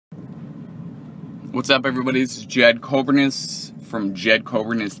What's up, everybody? This is Jed Coburnis from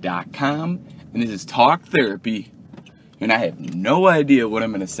jedcoburnis.com, and this is Talk Therapy, and I have no idea what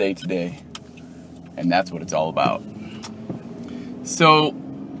I'm going to say today, and that's what it's all about. So,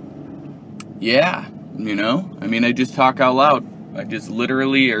 yeah, I just talk out loud. I just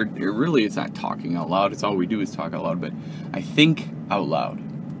literally, or really it's not talking out loud, it's all we do is talk out loud, but I think out loud.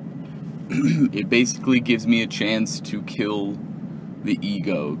 It basically gives me a chance to kill the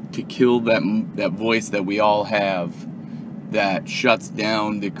ego, to kill that voice that we all have that shuts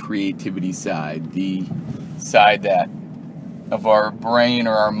down the creativity side, the side that of our brain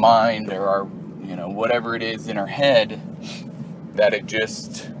or our mind or our, whatever it is in our head, that it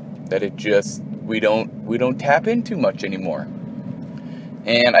just we don't tap into much anymore.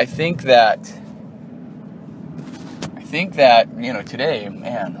 And I think that today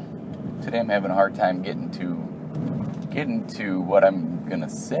I'm having a hard time getting to what I'm gonna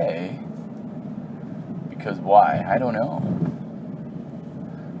say, because why? I don't know,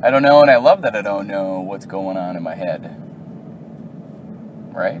 and I love that I don't know what's going on in my head,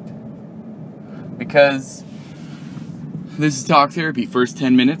 right? Because this is Talk Therapy, first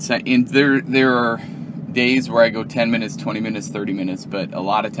 10 minutes, and there are days where I go 10 minutes, 20 minutes, 30 minutes, but a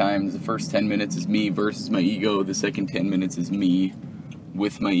lot of times the first 10 minutes is me versus my ego, the second 10 minutes is me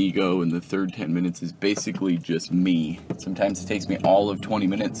with my ego, and the third 10 minutes is basically just me. Sometimes it takes me all of 20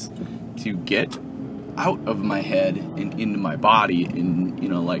 minutes to get out of my head and into my body, and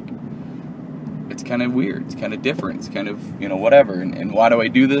it's kind of weird, it's kind of different, it's kind of whatever. And why do I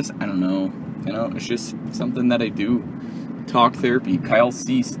do this? I don't know. It's just something that I do. Talk Therapy. Kyle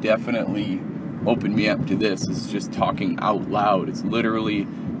Cease definitely opened me up to this. It's just talking out loud. It's literally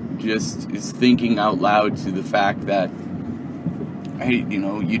just thinking out loud to the fact that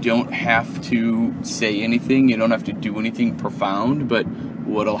you don't have to say anything, you don't have to do anything profound, but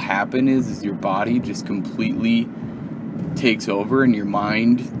what'll happen is your body just completely takes over and your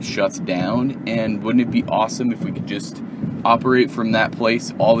mind shuts down. And wouldn't it be awesome if we could just operate from that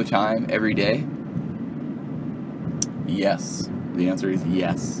place all the time, every day? Yes. The answer is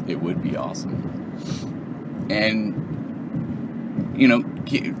yes, it would be awesome. And,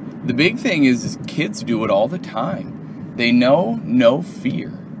 the big thing is kids do it all the time. They know no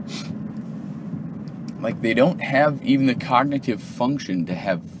fear. Like, they don't have even the cognitive function to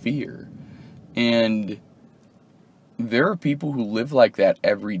have fear. And there are people who live like that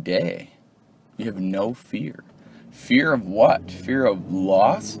every day. You have no fear. Fear of what? Fear of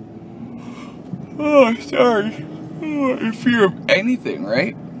loss? Oh, sorry. Fear of anything,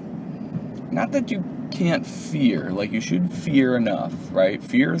 right? Not that you can't fear. Like, you should fear enough, right?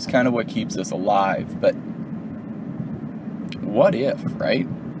 Fear is kind of what keeps us alive. But what if, right?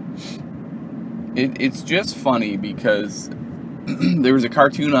 It's just funny because there was a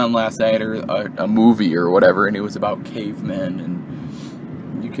cartoon on last night, or a movie or whatever, and it was about cavemen,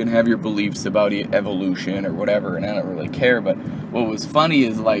 and you can have your beliefs about evolution or whatever, and I don't really care, but what was funny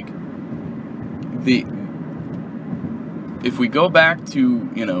is, if we go back to,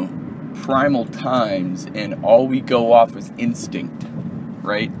 primal times, and all we go off is instinct,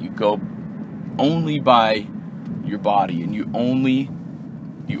 right? You go only by your body, and you only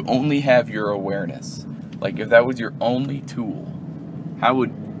have your awareness. Like, if that was your only tool, how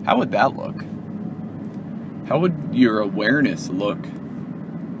would that look? How would your awareness look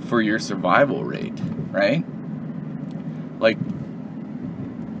for your survival rate, right? Like,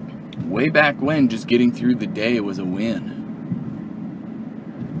 way back when, just getting through the day was a win.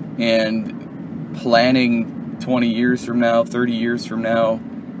 And planning 20 years from now, 30 years from now,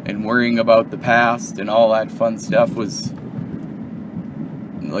 and worrying about the past and all that fun stuff was,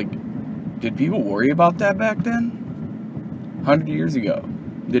 did people worry about that back then? 100 years ago.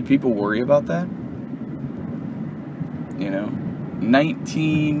 Did people worry about that?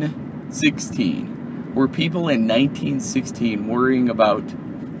 1916. Were people in 1916 worrying about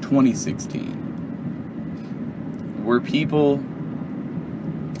 2016? Were people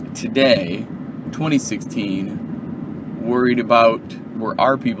today, 2016, were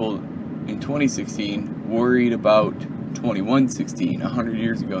our people in 2016 worried about 2116, 100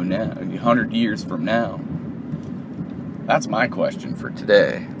 years ago now, 100 years from now? That's my question for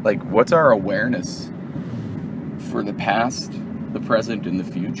today. Like, what's our awareness for the past, the present, and the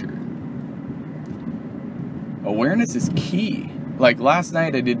future? Awareness is key. Like, last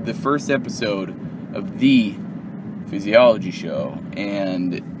night I did the first episode of The Physiology Show,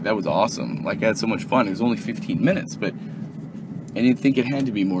 and that was awesome. Like, I had so much fun. It was only 15 minutes, but I didn't think it had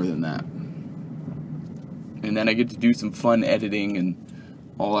to be more than that. And then I get to do some fun editing and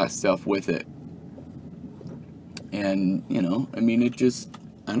all that stuff with it. And, it just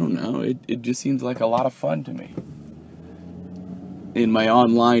I don't know, it just seems like a lot of fun to me. In my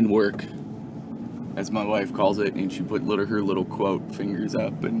online work, as my wife calls it, and she put her little quote fingers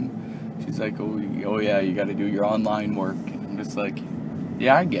up, and she's like, oh yeah, you got to do your online work. And I'm just like,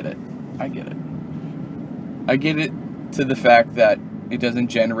 yeah, I get it. I get it to the fact that it doesn't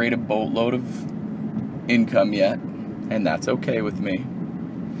generate a boatload of income yet, and that's okay with me.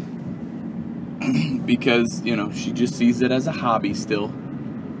 Because, she just sees it as a hobby still.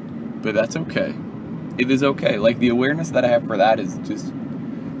 But that's okay. It is okay. Like, the awareness that I have for that is just,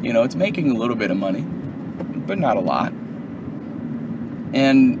 it's making a little bit of money, but not a lot.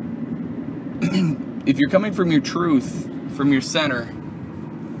 And if you're coming from your truth, from your center,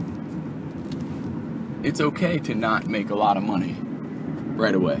 it's okay to not make a lot of money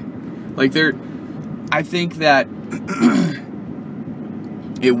right away. Like, I think that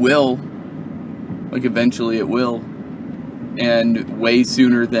it will. Like, eventually it will. And way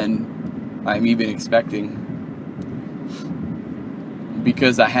sooner than I'm even expecting.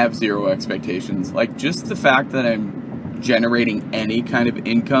 Because I have zero expectations. Like, just the fact that I'm generating any kind of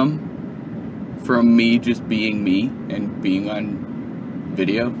income from me just being me and being on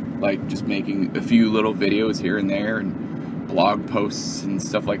video. Like, just making a few little videos here and there and blog posts and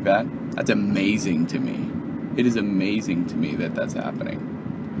stuff like that. That's amazing to me. It is amazing to me that that's happening.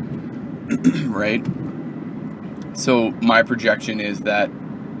 Right? So my projection is that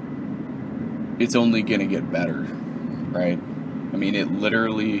it's only going to get better, right? I mean, it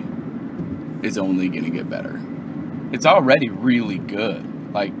literally is only going to get better. It's already really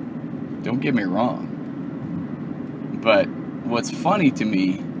good. Like, don't get me wrong. But what's funny to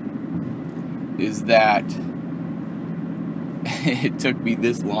me is that it took me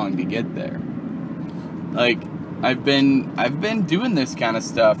this long to get there. Like, I've been doing this kind of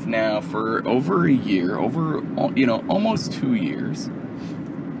stuff now for over a year, almost 2 years.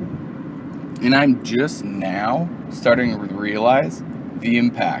 And I'm just now starting to realize the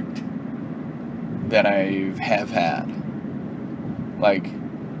impact that I have had. Like,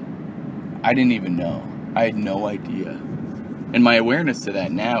 I didn't even know. I had no idea. And my awareness to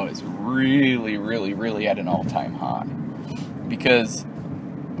that now is really, really, really at an all-time high. Because,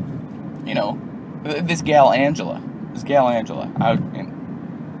 this gal Angela,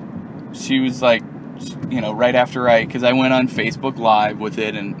 she was like, right after because I went on Facebook Live with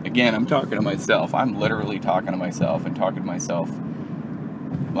it, and again, I'm talking to myself. I'm literally talking to myself and talking to myself,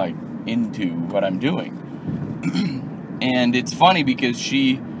 like, into what I'm doing. And it's funny because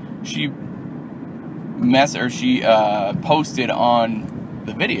she posted on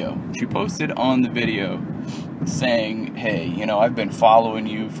the video. She posted on the video saying, hey, I've been following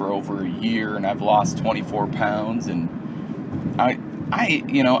you for over a year and I've lost 24 pounds, and I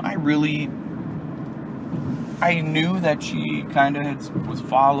knew that she kind of was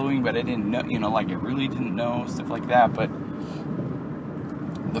following, but I didn't know, I really didn't know, stuff like that. But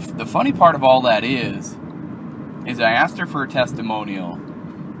the funny part of all that is I asked her for a testimonial,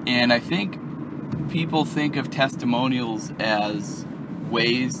 and I think people think of testimonials as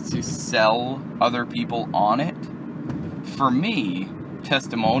ways to sell other people on it. For me,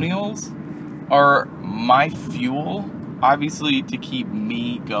 testimonials are my fuel, obviously, to keep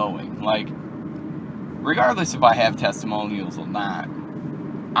me going. Like, regardless if I have testimonials or not,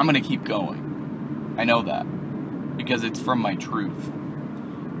 I'm going to keep going. I know that, because it's from my truth.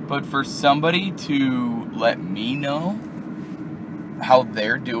 But for somebody to let me know how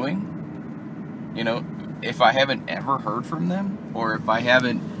they're doing, if I haven't ever heard from them, or if I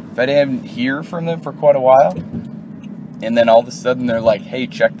didn't hear from them for quite a while, and then all of a sudden they're like, hey,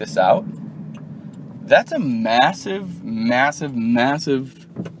 check this out, that's a massive, massive, massive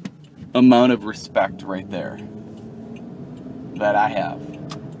amount of respect right there that I have.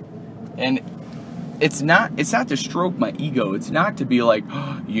 And it's not to stroke my ego. It's not to be like,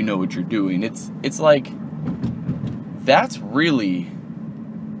 oh, you know what you're doing. It's like, that's really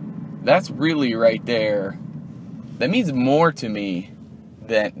right there. That means more to me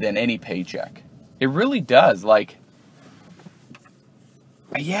than any paycheck. It really does. Like,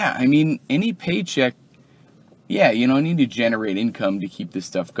 yeah, I mean, any paycheck, yeah, I need to generate income to keep this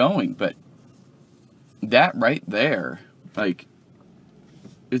stuff going. But that right there, like,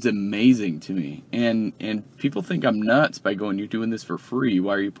 is amazing to me. And people think I'm nuts by going, you're doing this for free.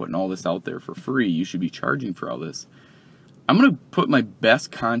 Why are you putting all this out there for free? You should be charging for all this. I'm going to put my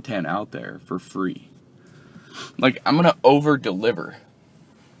best content out there for free. Like, I'm going to over-deliver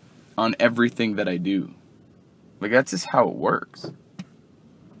on everything that I do. Like, that's just how it works. I'm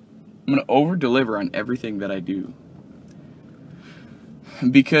going to over-deliver on everything that I do.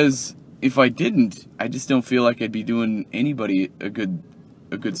 Because if I didn't, I just don't feel like I'd be doing anybody a good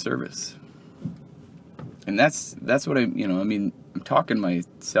a good service. And that's what I'm talking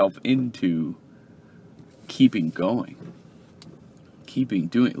myself into keeping going. Keeping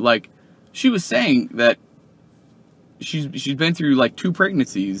doing, like, she was saying that she's been through like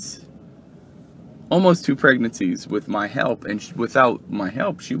almost two pregnancies with my help, and without my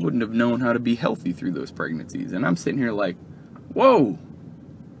help, she wouldn't have known how to be healthy through those pregnancies. And I'm sitting here like, whoa,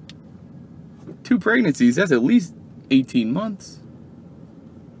 2 pregnancies, that's at least 18 months,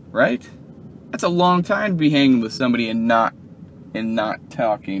 right? That's a long time to be hanging with somebody and not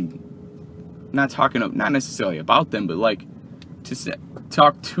talking, not necessarily about them, but like to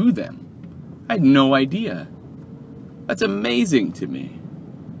talk to them. I had no idea. That's amazing to me.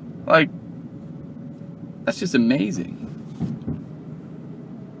 Like, that's just amazing.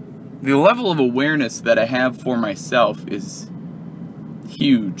 The level of awareness that I have for myself is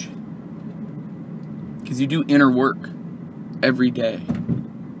huge. Because you do inner work every day.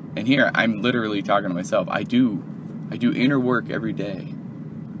 And here, I'm literally talking to myself. I do inner work every day.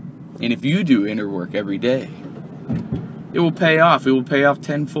 And if you do inner work every day, it will pay off. It will pay off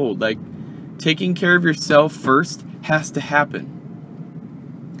tenfold. Like, taking care of yourself first has to happen.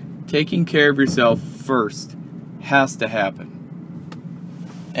 Taking care of yourself first has to happen.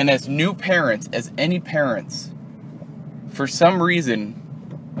 And as new parents, as any parents, for some reason,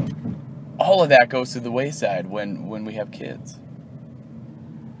 all of that goes to the wayside when we have kids.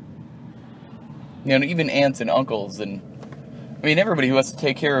 You know, even aunts and uncles, and I mean, everybody who has to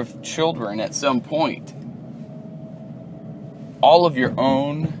take care of children at some point. All of your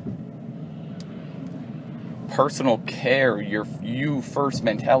own personal care, your you first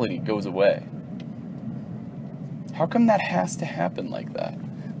mentality goes away. How come that has to happen like that?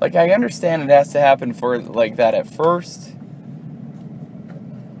 Like, I understand it has to happen for like that at first,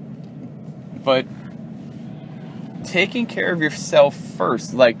 but taking care of yourself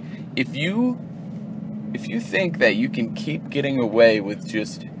first, like, if you think that you can keep getting away with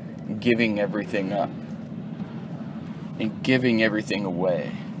just giving everything up and giving everything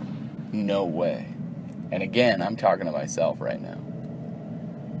away, no way. And again, I'm talking to myself right now.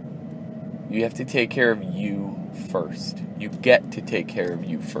 You have to take care of you first. You get to take care of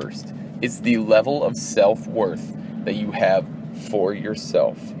you first. It's the level of self-worth that you have for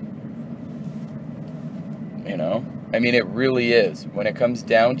yourself. You know? I mean, it really is. When it comes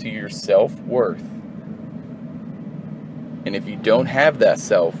down to your self-worth, and if you don't have that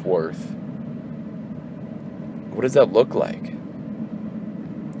self-worth, what does that look like?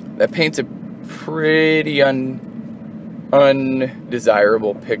 That paints a pretty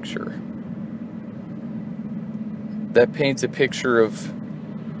undesirable picture. That paints a picture of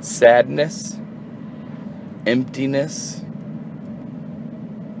sadness, emptiness,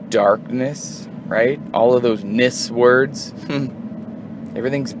 darkness, right? All of those ness words.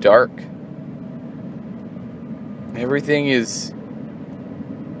 Everything's dark. Everything is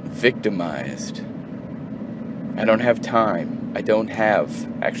victimized. I don't have time. I don't have.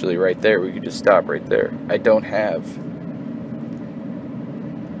 Actually, right there, we could just stop right there. I don't have.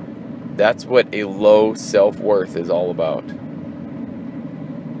 That's what a low self-worth is all about.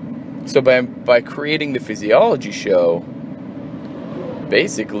 So by creating the Physiology Show,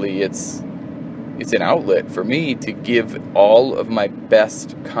 basically it's an outlet for me to give all of my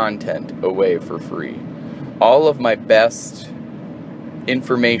best content away for free. All of my best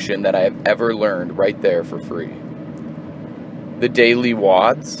information that I have ever learned right there for free. The daily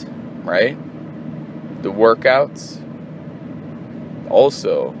WODs, right? The workouts.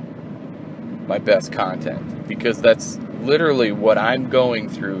 Also, my best content. Because that's literally what I'm going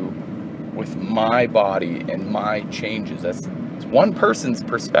through with my body and my changes. It's one person's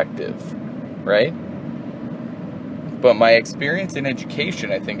perspective, right? But my experience in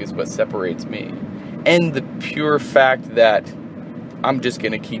education, I think, is what separates me. And the pure fact that I'm just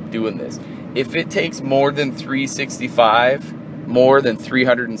going to keep doing this. If it takes more than 365, more than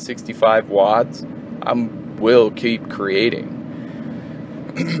 365 WODs, I will keep creating.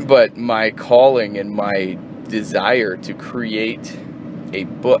 But my calling and my desire to create a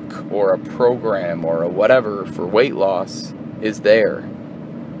book or a program or a whatever for weight loss is there.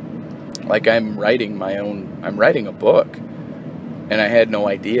 Like, I'm writing a book, and I had no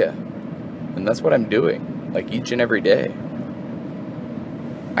idea. And that's what I'm doing, like, each and every day.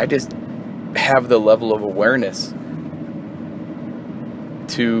 I just have the level of awareness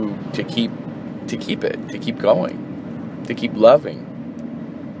to keep going, to keep loving.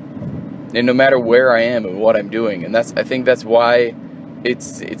 And no matter where I am and what I'm doing, and I think that's why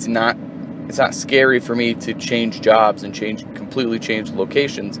it's not scary for me to change jobs and completely change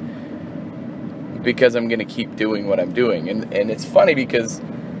locations, because I'm going to keep doing what I'm doing. And it's funny because,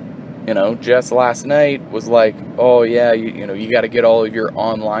 you know, Jess last night was like, oh yeah, you know, you got to get all of your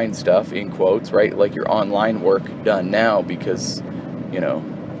online stuff, in quotes, right? Like your online work done now because, you know,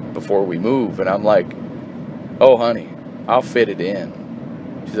 before we move. And I'm like, oh honey, I'll fit it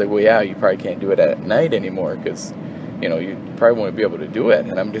in. She's like, well yeah, you probably can't do it at night anymore because, you know, you probably won't be able to do it.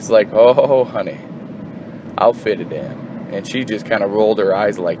 And I'm just like, oh honey, I'll fit it in. And she just kind of rolled her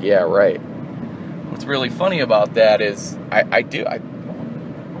eyes like, yeah, right. What's really funny about that is I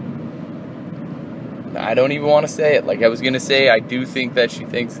don't even want to say it. Like I was going to say, I do think that she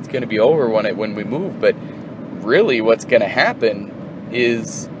thinks it's going to be over when we move. But really what's going to happen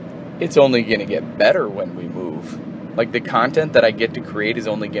is it's only going to get better when we move. Like the content that I get to create is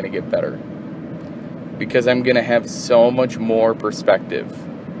only going to get better. Because I'm going to have so much more perspective.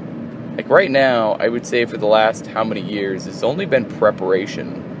 Like right now, I would say for the last how many years, it's only been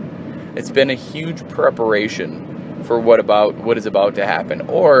preparation. It's been a huge preparation for what is about to happen,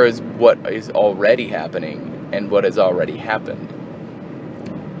 or is what is already happening and what has already happened.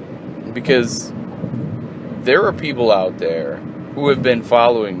 Because there are people out there who have been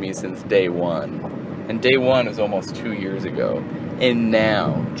following me since day one. And day one was almost 2 years ago. And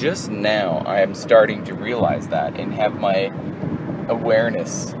now, just now, I am starting to realize that and have my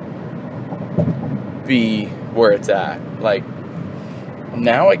awareness be where it's at. Like,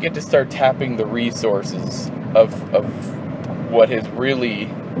 now I get to start tapping the resources of what has really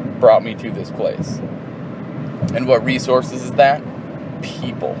brought me to this place. And what resources is that?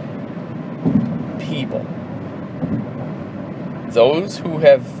 People. People. Those who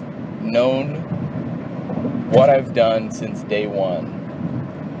have known what I've done since day one.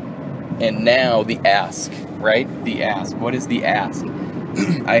 And now the ask, right? The ask. What is the ask?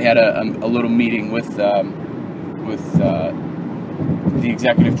 I had a little meeting with the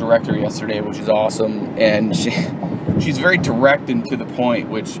executive director yesterday, which is awesome, and she's very direct and to the point,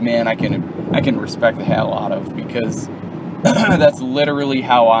 which, man, I can respect the hell out of, because that's literally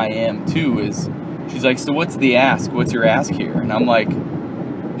how I am too. Is she's like, so what's the ask? What's your ask here? And I'm like,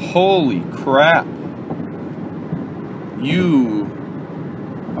 holy crap, you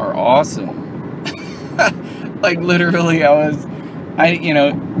are awesome. Like literally, you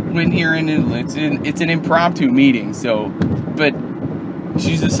know, when you're it's an impromptu meeting, so, but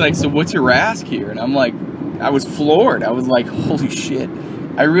she's just like, so what's your ask here? And I'm like, I was floored. I was like, holy shit.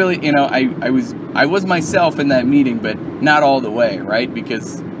 I really, you know, I was myself in that meeting, but not all the way, right?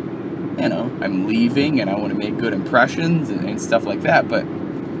 Because, you know, I'm leaving and I want to make good impressions and stuff like that. But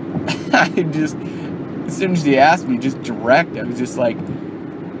I just, as soon as she asked me, just direct, I was just like,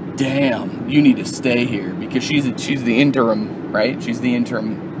 damn, you need to stay here, because she's the interim, right? She's the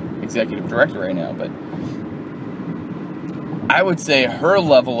interim executive director right now. But I would say her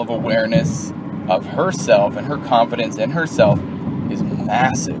level of awareness of herself and her confidence in herself is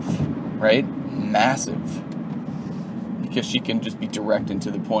massive, right? Massive. Because she can just be direct and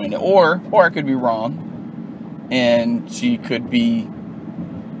to the point. Or I could be wrong, and she could be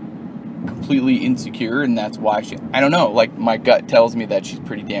completely insecure, and that's why I don't know, like my gut tells me that she's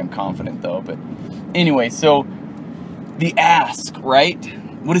pretty damn confident though. But anyway, so the ask, right?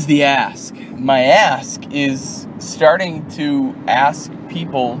 What is the ask? My ask is starting to ask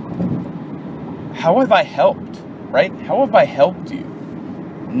people, how have I helped, right? How have I helped you?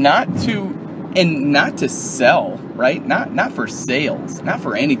 Not to sell, right? Not for sales, not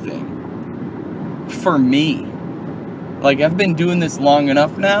for anything. For me. Like, I've been doing this long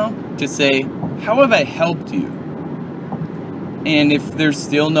enough now to say, how have I helped you? And if there's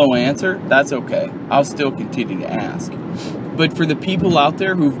still no answer, that's okay. I'll still continue to ask. But for the people out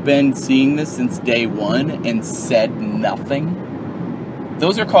there who've been seeing this since day one and said nothing,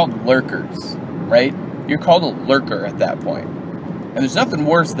 those are called lurkers, right? You're called a lurker at that point. And there's nothing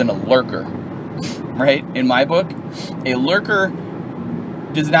worse than a lurker, right? In my book, a lurker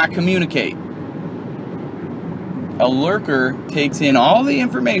does not communicate. A lurker takes in all the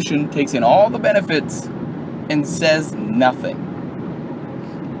information, takes in all the benefits, and says nothing.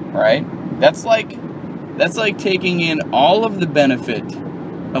 Right? That's like taking in all of the benefit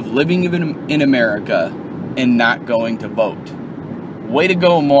of living in America and not going to vote. Way to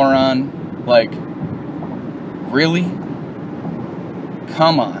go, moron. Like, really?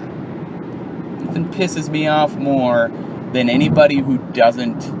 Come on. Nothing pisses me off more than anybody who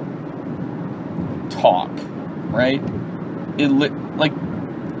doesn't talk. Right? Like,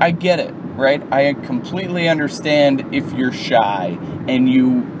 I get it, right? I completely understand if you're shy and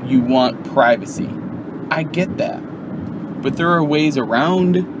you want privacy. I get that. But there are ways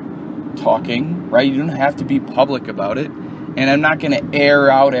around talking, right? You don't have to be public about it. And I'm not going to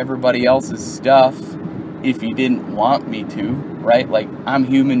air out everybody else's stuff if you didn't want me to, right? Like, I'm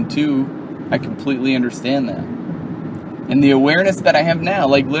human too. I completely understand that. And the awareness that I have now,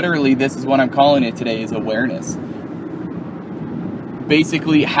 like literally this is what I'm calling it today, is awareness.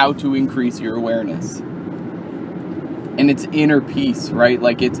 Basically, how to increase your awareness. And it's inner peace, right?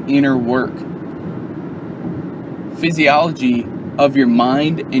 Like, it's inner work. Physiology of your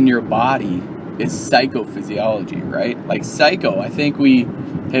mind and your body is psychophysiology, right? Like, psycho, I think we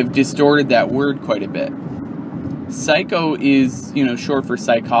have distorted that word quite a bit. Psycho is, short for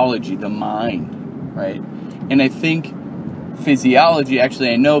psychology, the mind, right? And I think physiology,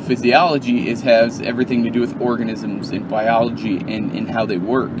 actually I know physiology has everything to do with organisms and biology and how they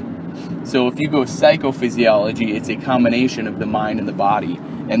work. So if you go psychophysiology, it's a combination of the mind and the body.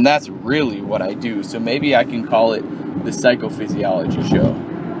 And that's really what I do. So maybe I can call it the Psychophysiology Show.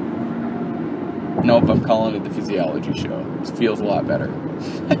 Nope, I'm calling it the Physiology Show. It feels a lot better.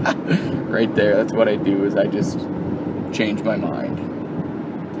 Right there, that's what I do, is I just change my mind.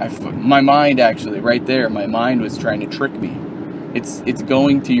 My mind, actually, right there, my mind was trying to trick me. It's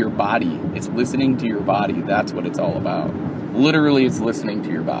going to your body. It's listening to your body. That's what it's all about. Literally, it's listening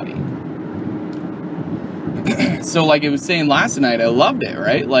to your body. So like I was saying last night, I loved it,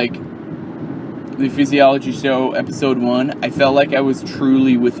 right? Like, the Physiology Show, episode 1, I felt like I was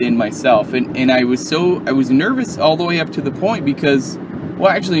truly within myself. And I was nervous all the way up to the point because,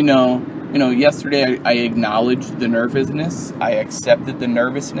 well, actually, no. Yesterday I acknowledged the nervousness, I accepted the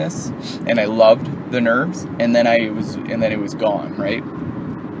nervousness, and I loved the nerves, and then it was gone, right?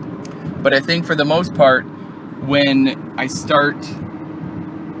 But I think for the most part, when I started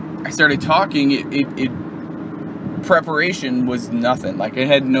talking, preparation was nothing. Like, I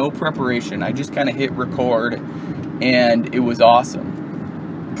had no preparation. I just kind of hit record, and it was awesome.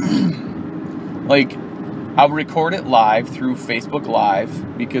 Like, I'll record it live through Facebook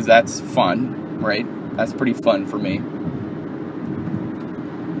Live because that's fun, right? That's pretty fun for me.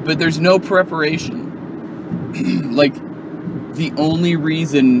 But there's no preparation. Like, the only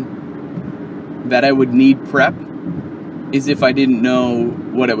reason that I would need prep is if I didn't know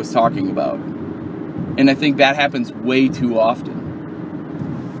what I was talking about. And I think that happens way too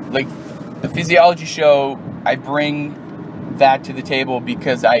often. Like, the Physiology Show, I bring that to the table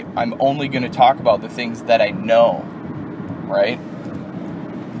because I'm only going to talk about the things that I know, right?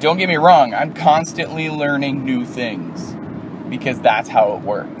 Don't get me wrong, I'm constantly learning new things because that's how it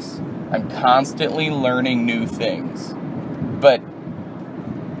works. I'm constantly learning new things. But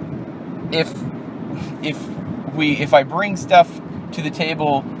if I bring stuff to the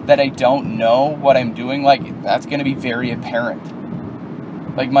table that I don't know what I'm doing, like, that's going to be very apparent.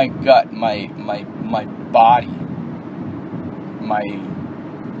 Like, my gut, my body, my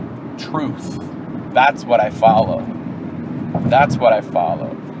truth, that's what I follow. That's what I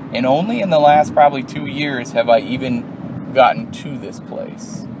follow. And only in the last probably 2 years have I even gotten to this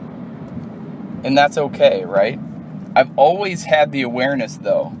place. And that's okay, right? I've always had the awareness,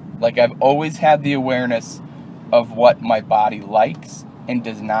 though. Like, I've always had the awareness of what my body likes and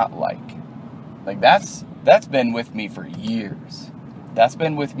does not like. Like, that's been with me for years. That's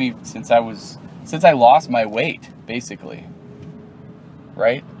been with me since I lost my weight, basically.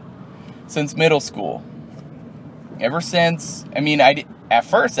 Right? Since middle school. Ever since, at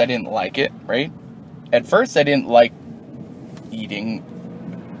first I didn't like it, right? At first I didn't like eating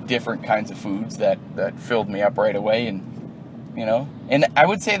different kinds of foods that filled me up right away, and I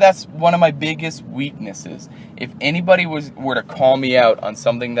would say that's one of my biggest weaknesses. If anybody were to call me out on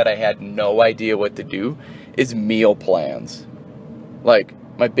something that I had no idea what to do, is meal plans. Like,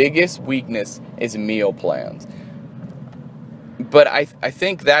 my biggest weakness is meal plans. But I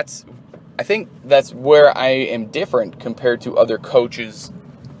think that's where I am different compared to other coaches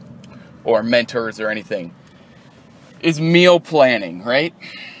or mentors or anything, is meal planning, right?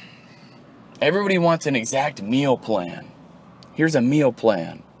 Everybody wants an exact meal plan. Here's a meal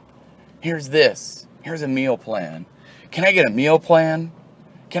plan. Here's this. Here's a meal plan. Can I get a meal plan?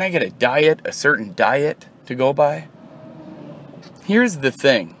 Can I get a certain diet to go by? Here's the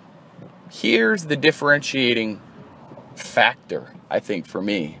thing. Here's the differentiating factor, I think, for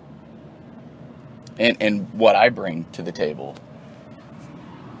me. And what I bring to the table.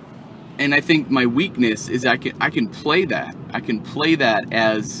 And I think my weakness is I can play that. I can play that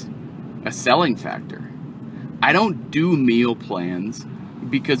as a selling factor. I don't do meal plans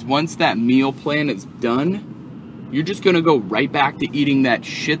because once that meal plan is done, you're just going to go right back to eating that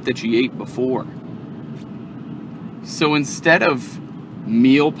shit that you ate before. So instead of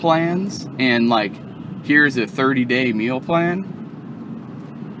meal plans and like, here's a 30-day meal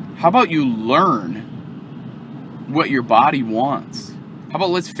plan, how about you learn what your body wants. How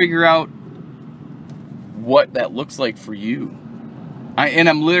about let's figure out what that looks like for you?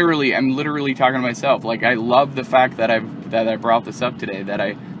 I'm literally talking to myself. Like, I love the fact that I brought this up today,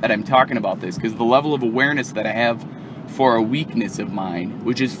 that I'm talking about this, because the level of awareness that I have for a weakness of mine,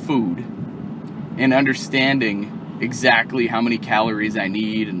 which is food, and understanding exactly how many calories I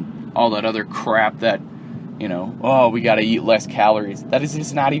need and all that other crap that, you know, oh, we got to eat less calories. That is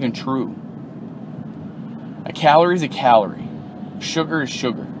just not even true. A calorie is a calorie. Sugar is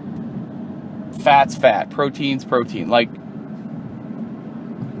sugar. Fat's fat. Protein's protein. Like,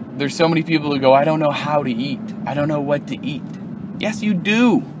 there's so many people who go, I don't know how to eat. I don't know what to eat. Yes, you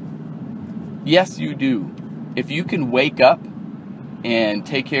do. Yes, you do. If you can wake up and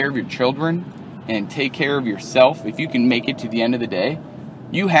take care of your children and take care of yourself, if you can make it to the end of the day,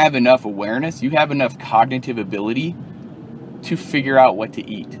 you have enough awareness, you have enough cognitive ability to figure out what to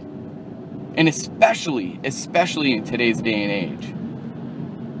eat. And especially in today's day and age,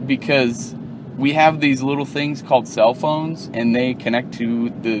 because we have these little things called cell phones, and they connect to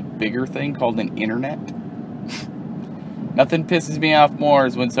the bigger thing called an internet. Nothing pisses me off more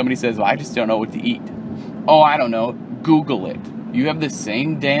is when somebody says, well, I just don't know what to eat. Oh, I don't know. Google it. You have the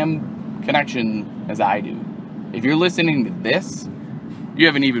same damn connection as I do. If you're listening to this, you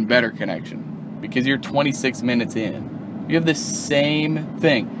have an even better connection, because you're 26 minutes in. You have the same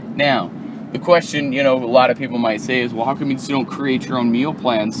thing. Now, the question, you know, a lot of people might say is, well, how come you just don't create your own meal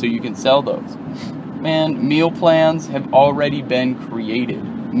plans so you can sell those? Man, meal plans have already been created.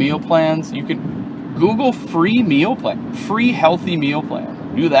 Meal plans, you can Google free meal plan, free healthy meal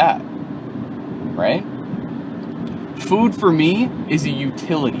plan. Do that, right? Food for me is a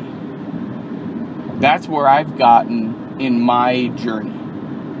utility. That's where I've gotten in my journey.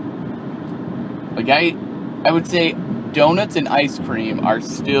 Like, I would say donuts and ice cream are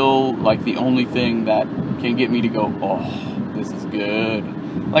still like the only thing that can get me to go, oh, this is good.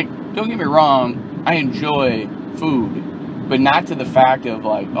 Like, don't get me wrong, I enjoy food, but not to the fact of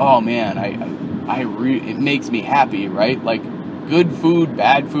like, oh man, it makes me happy, right? Like, good food,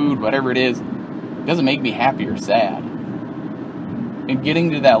 bad food, whatever it is, doesn't make me happy or sad. And getting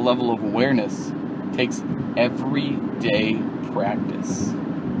to that level of awareness takes everyday practice.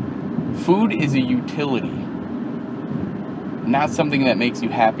 Food is a utility, not something that makes you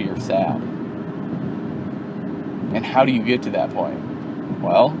happy or sad. And how do you get to that point?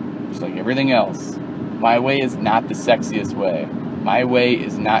 Well, just like everything else, my way is not the sexiest way. My way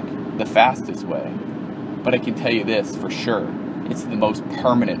is not the fastest way. But I can tell you this for sure, it's the most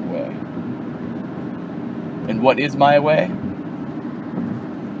permanent way. And what is my way?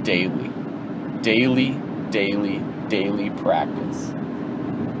 Daily. Daily practice.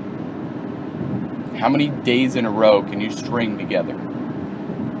 How many days in a row can you string together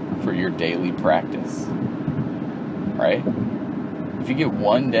for your daily practice? Right? If you get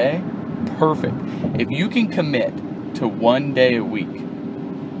one day, perfect. If you can commit to 1 day a week,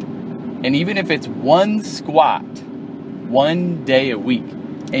 and even if it's one squat, 1 day a week,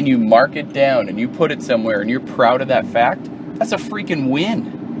 and you mark it down and you put it somewhere and you're proud of that fact, that's a freaking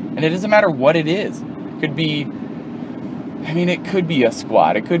win. And it doesn't matter what it is. It could be, it could be a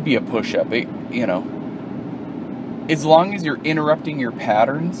squat, it could be a push-up, as long as you're interrupting your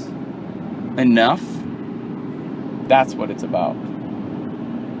patterns enough, that's what it's about.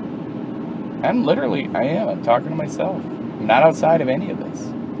 And literally, I'm talking to myself. I'm not outside of any of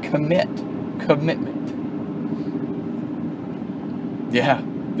this. Commitment. Yeah,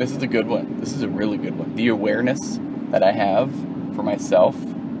 this is a good one. This is a really good one. The awareness that I have for myself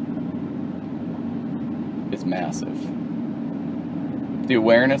is massive. The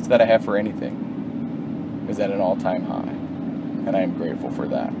awareness that I have for anything is at an all-time high, and I am grateful for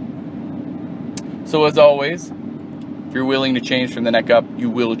that. So as always, if you're willing to change from the neck up, you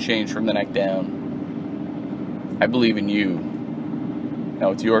will change from the neck down. I believe in you.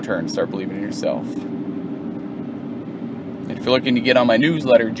 Now it's your turn to start believing in yourself. And if you're looking to get on my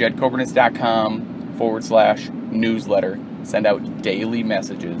newsletter, jedkobernitz.com/newsletter. Send out daily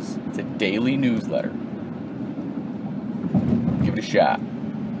messages. It's a daily newsletter. Give it a shot.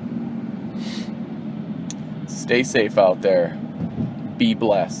 Stay safe out there. Be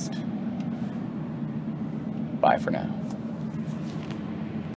blessed. Bye for now.